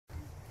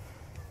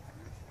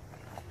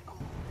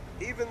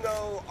even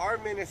though our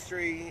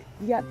ministry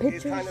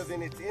is kind of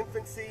in its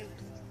infancy,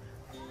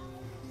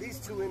 these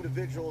two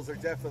individuals are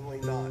definitely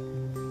not.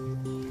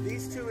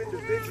 These two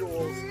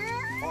individuals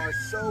are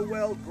so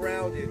well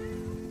grounded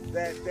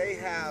that they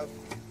have,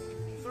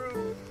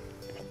 through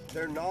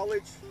their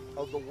knowledge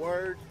of the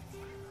Word,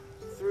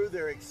 through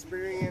their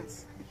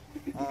experience,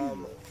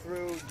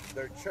 through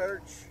their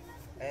church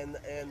and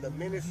the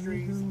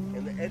ministries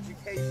and the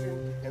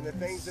education and the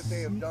things that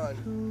they have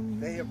done,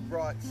 they have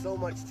brought so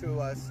much to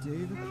us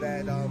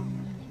that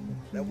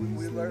that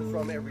we learn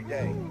from every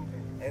day.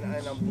 And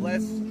I'm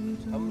blessed.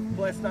 I'm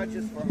blessed not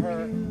just for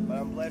her, but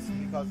I'm blessed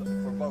because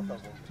for both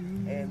of them.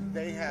 And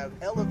they have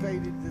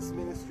elevated this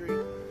ministry,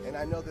 and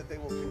I know that they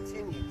will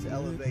continue to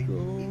elevate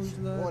each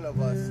one of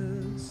us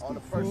on a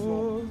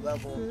personal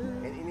level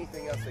and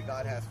anything else that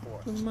God has for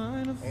us. And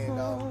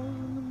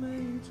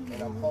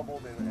I'm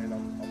humbled and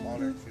I'm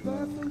honored to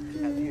have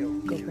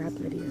you. Go grab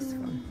Lydia's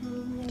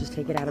phone. Just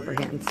take it out of her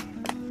hands.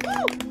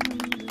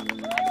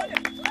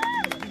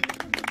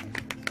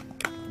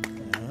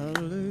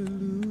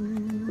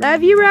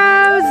 Love you,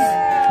 Rose!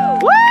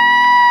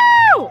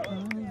 Woo!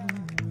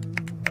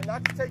 And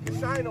not to take your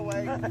shine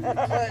away,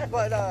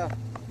 but I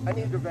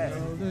need your best.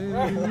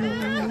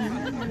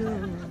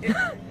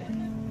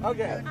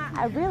 Okay.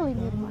 I really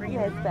need my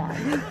head back.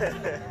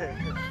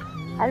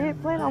 I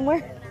didn't plan on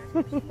wearing.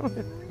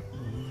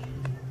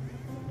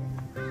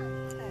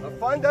 The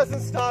fun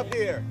doesn't stop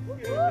here.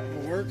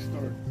 The work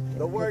starts.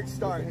 The work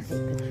starts.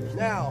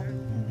 Now,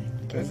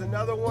 there's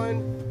another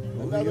one.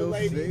 Another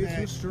lady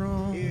that is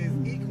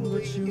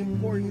equally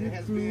important and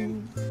has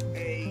been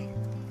a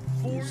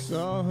force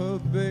for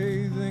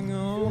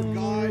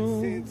God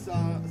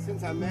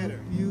since I met her.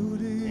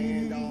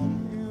 And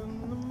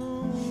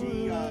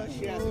she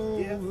has a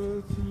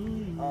gift.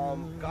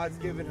 God's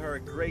given her a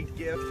great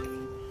gift.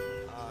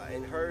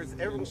 And hers,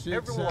 everyone has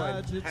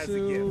a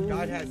gift.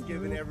 God has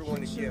given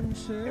everyone a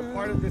gift. And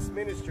part of this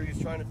ministry is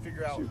trying to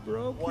figure out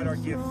what our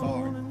gifts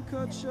are.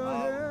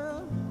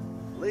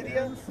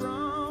 Lydia? Woo!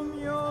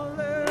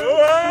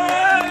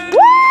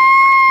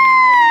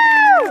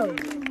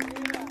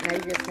 Now you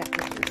just have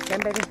to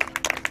stand, baby.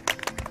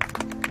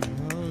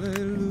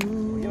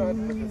 You don't have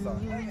to put this on.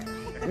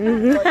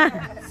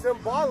 But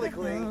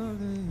symbolically,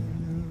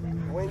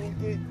 when you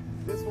get,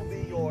 this will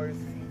be yours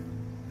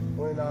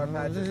when our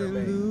patches are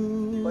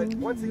made. But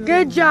once again,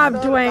 good job,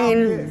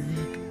 Dwayne.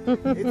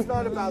 It's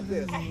not about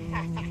this.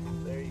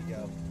 There you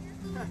go.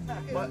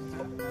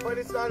 But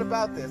it's not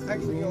about this.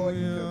 Actually, you know what?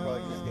 You could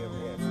probably just give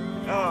me it.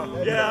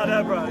 Oh, yeah,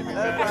 that probably.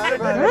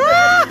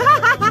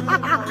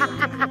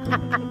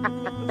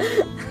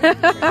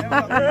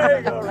 There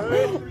you go,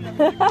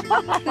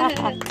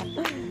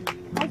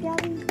 Hi,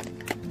 Gabby.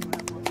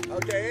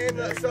 Okay, and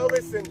so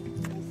listen.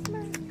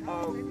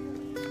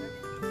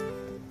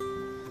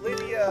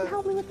 Lydia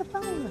Help me with the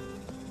phone.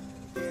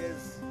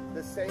 is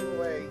the same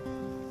way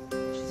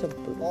She's so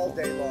beautiful. all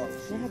day long. I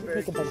She's have to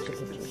very take a bunch of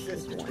pictures.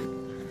 consistent.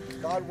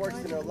 God works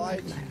in her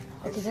life.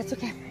 Okay, that's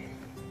okay.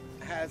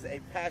 Has a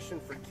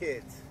passion for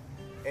kids,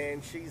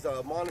 and she's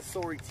a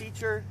Montessori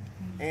teacher.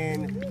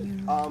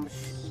 And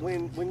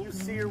when you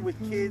see her with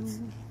kids,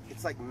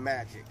 it's like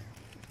magic.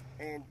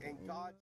 And God.